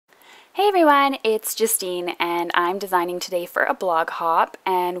Hey everyone, it's Justine and I'm designing today for a blog hop,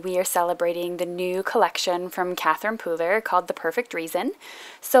 and we are celebrating the new collection from Catherine Pooler called The Perfect Reason.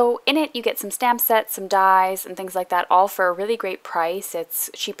 So in it you get some stamp sets, some dies and things like that, all for a really great price. It's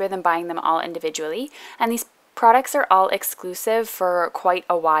cheaper than buying them all individually, and these products are all exclusive for quite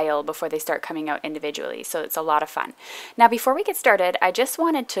a while before they start coming out individually, so it's a lot of fun. Now before we get started, I just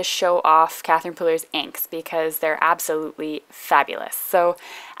wanted to show off Catherine Pooler's inks because they're absolutely fabulous. So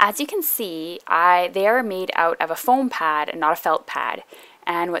as you can see, they are made out of a foam pad and not a felt pad.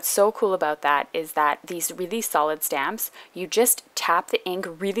 And what's so cool about that is that these really solid stamps, you just tap the ink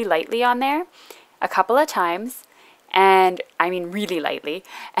really lightly on there a couple of times, and I mean really lightly,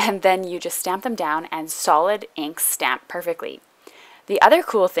 and then you just stamp them down and solid inks stamp perfectly. The other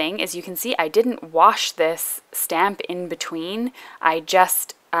cool thing is you can see I didn't wash this stamp in between. I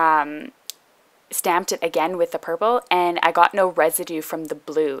just stamped it again with the purple, and I got no residue from the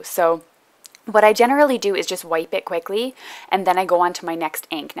blue. So what I generally do is just wipe it quickly and then I go on to my next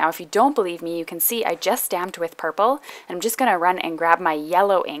ink. Now if you don't believe me, you can see I just stamped with purple, and I'm just going to run and grab my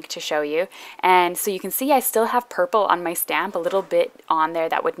yellow ink to show you. And so you can see I still have purple on my stamp, a little bit on there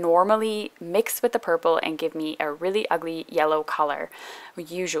that would normally mix with the purple and give me a really ugly yellow color.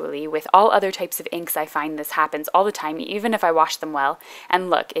 Usually with all other types of inks I find this happens all the time, even if I wash them well. And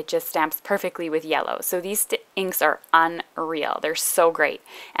look, it just stamps perfectly with yellow. So these inks are unreal. They're so great.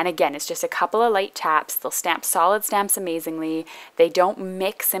 And again, it's just a couple of light taps. They'll stamp solid stamps amazingly. They don't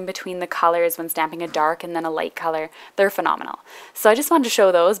mix in between the colors when stamping a dark and then a light color. They're phenomenal. So I just wanted to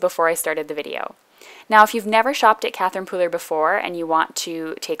show those before I started the video. Now if you've never shopped at Catherine Pooler before and you want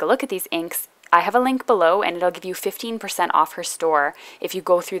to take a look at these inks, I have a link below and it'll give you 15% off her store if you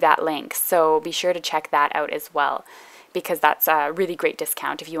go through that link. So be sure to check that out as well, because that's a really great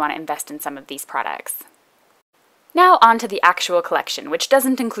discount if you want to invest in some of these products. Now on to the actual collection, which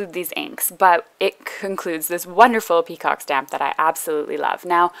doesn't include these inks, but it includes this wonderful peacock stamp that I absolutely love.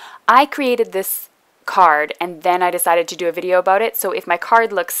 Now, I created this card and then I decided to do a video about it, so if my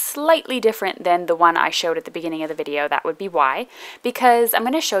card looks slightly different than the one I showed at the beginning of the video, that would be why, because I'm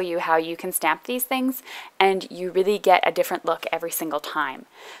going to show you how you can stamp these things and you really get a different look every single time.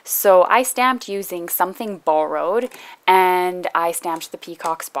 So I stamped using Something Borrowed, and I stamped the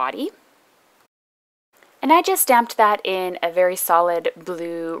peacock's body. And I just stamped that in a very solid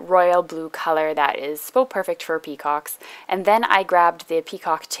blue, royal blue color that is so perfect for peacocks. And then I grabbed the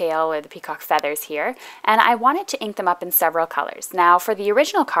peacock tail, or the peacock feathers here, and I wanted to ink them up in several colors. Now for the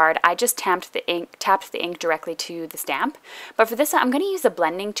original card, I just tapped the ink directly to the stamp. But for this one, I'm going to use a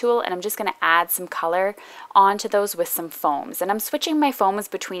blending tool, and I'm just going to add some color onto those with some foams. And I'm switching my foams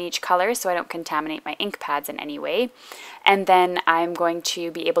between each color so I don't contaminate my ink pads in any way. And then I'm going to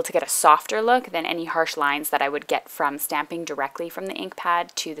be able to get a softer look than any harsh lines that I would get from stamping directly from the ink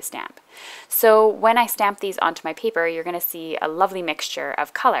pad to the stamp. So when I stamp these onto my paper, you're going to see a lovely mixture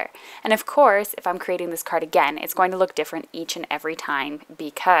of color. And of course, if I'm creating this card again, it's going to look different each and every time,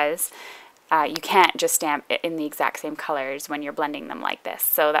 because you can't just stamp it in the exact same colors when you're blending them like this.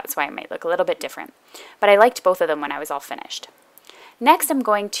 So that's why it might look a little bit different. But I liked both of them when I was all finished. Next, I'm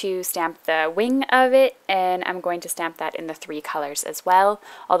going to stamp the wing of it, and I'm going to stamp that in the 3 colors as well,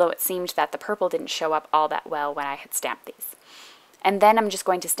 although it seemed that the purple didn't show up all that well when I had stamped these. And then I'm just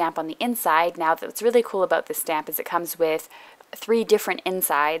going to stamp on the inside. Now, what's really cool about this stamp is it comes with 3 different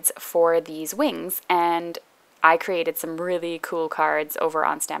insides for these wings, and I created some really cool cards over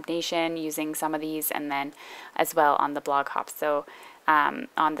on Stamp Nation using some of these, and then as well on the blog hop. So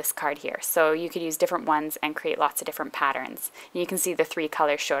on this card here. So you could use different ones and create lots of different patterns. And you can see the 3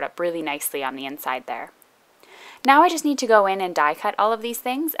 colors showed up really nicely on the inside there. Now I just need to go in and die cut all of these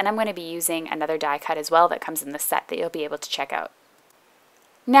things, and I'm going to be using another die cut as well that comes in the set that you'll be able to check out.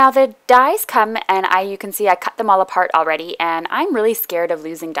 Now the dies come, and you can see I cut them all apart already, and I'm really scared of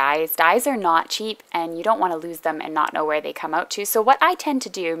losing dies. Dies are not cheap, and you don't want to lose them and not know where they come out to. So what I tend to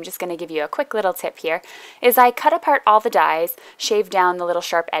do, I'm just going to give you a quick little tip here, is I cut apart all the dies, shave down the little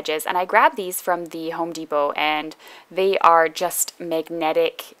sharp edges, and I grab these from the Home Depot, and they are just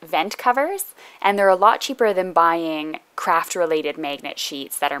magnetic vent covers, and they're a lot cheaper than buying craft-related magnet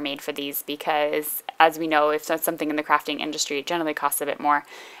sheets that are made for these, because as we know, if it's something in the crafting industry, it generally costs a bit more.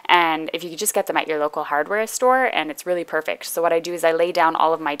 And if you could just get them at your local hardware store, and it's really perfect. So what I do is I lay down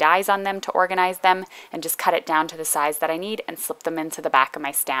all of my dies on them to organize them, and just cut it down to the size that I need and slip them into the back of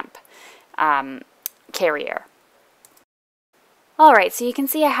my stamp carrier. Alright, so you can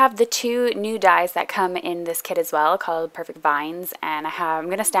see I have the two new dies that come in this kit as well, called Perfect Vines, and I'm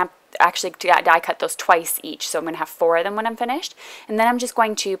going to stamp, actually die cut those twice each, so I'm going to have 4 of them when I'm finished. And then I'm just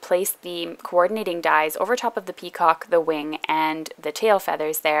going to place the coordinating dies over top of the peacock, the wing, and the tail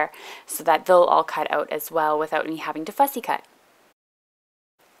feathers there, so that they'll all cut out as well without me having to fussy cut.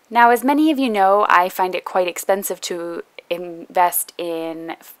 Now, as many of you know, I find it quite expensive to invest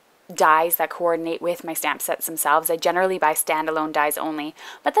in dies that coordinate with my stamp sets themselves. I generally buy standalone dies only,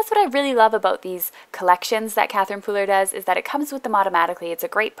 but that's what I really love about these collections that Catherine Pooler does, is that it comes with them automatically. It's a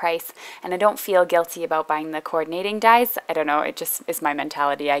great price, and I don't feel guilty about buying the coordinating dies. I don't know, it just is my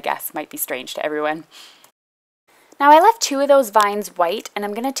mentality, I guess. Might be strange to everyone. Now I left 2 of those vines white, and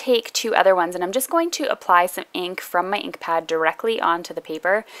I'm going to take 2 other ones, and I'm just going to apply some ink from my ink pad directly onto the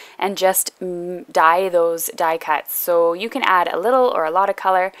paper and just dye those die cuts. So you can add a little or a lot of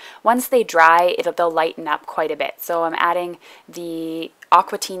color. Once they dry, they'll lighten up quite a bit. So I'm adding the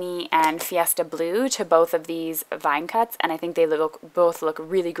Aquatini and Fiesta Blue to both of these vine cuts, and I think they both look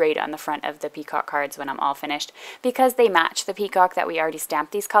really great on the front of the peacock cards when I'm all finished, because they match the peacock that we already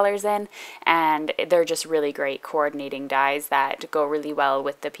stamped these colors in, and they're just really great coordinating dies that go really well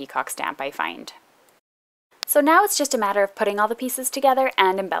with the peacock stamp, I find. So now it's just a matter of putting all the pieces together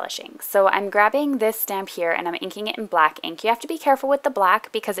and embellishing. So I'm grabbing this stamp here and I'm inking it in black ink. You have to be careful with the black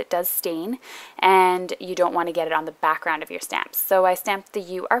because it does stain and you don't want to get it on the background of your stamps. So I stamped the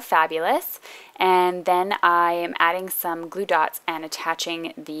 "You Are Fabulous," and then I am adding some glue dots and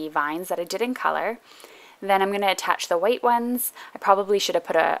attaching the vines that I did in color. Then I'm going to attach the white ones. I probably should have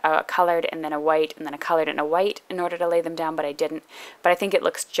put a colored and then a white and then a colored and a white in order to lay them down, but I didn't. But I think it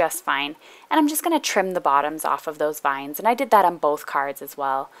looks just fine. And I'm just going to trim the bottoms off of those vines, and I did that on both cards as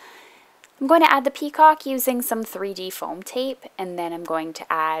well. I'm going to add the peacock using some 3D foam tape, and then I'm going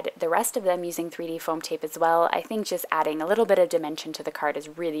to add the rest of them using 3D foam tape as well. I think just adding a little bit of dimension to the card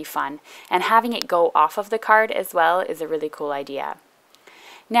is really fun, and having it go off of the card as well is a really cool idea.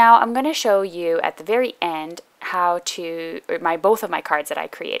 Now I'm going to show you at the very end how to, both of my cards that I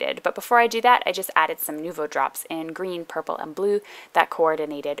created, but before I do that I just added some Nuvo drops in green, purple, and blue that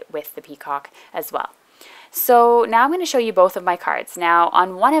coordinated with the peacock as well. So now I'm going to show you both of my cards. Now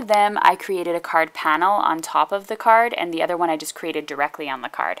on one of them I created a card panel on top of the card, and the other one I just created directly on the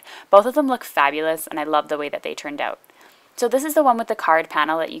card. Both of them look fabulous and I love the way that they turned out. So this is the one with the card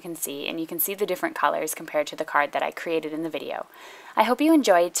panel that you can see, and you can see the different colors compared to the card that I created in the video. I hope you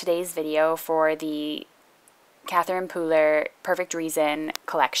enjoyed today's video for the Catherine Pooler Perfect Reason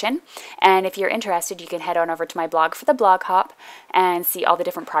collection, and if you're interested you can head on over to my blog for the blog hop and see all the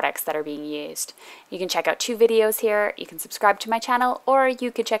different products that are being used. You can check out 2 videos here, you can subscribe to my channel, or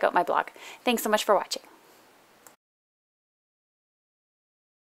you could check out my blog. Thanks so much for watching.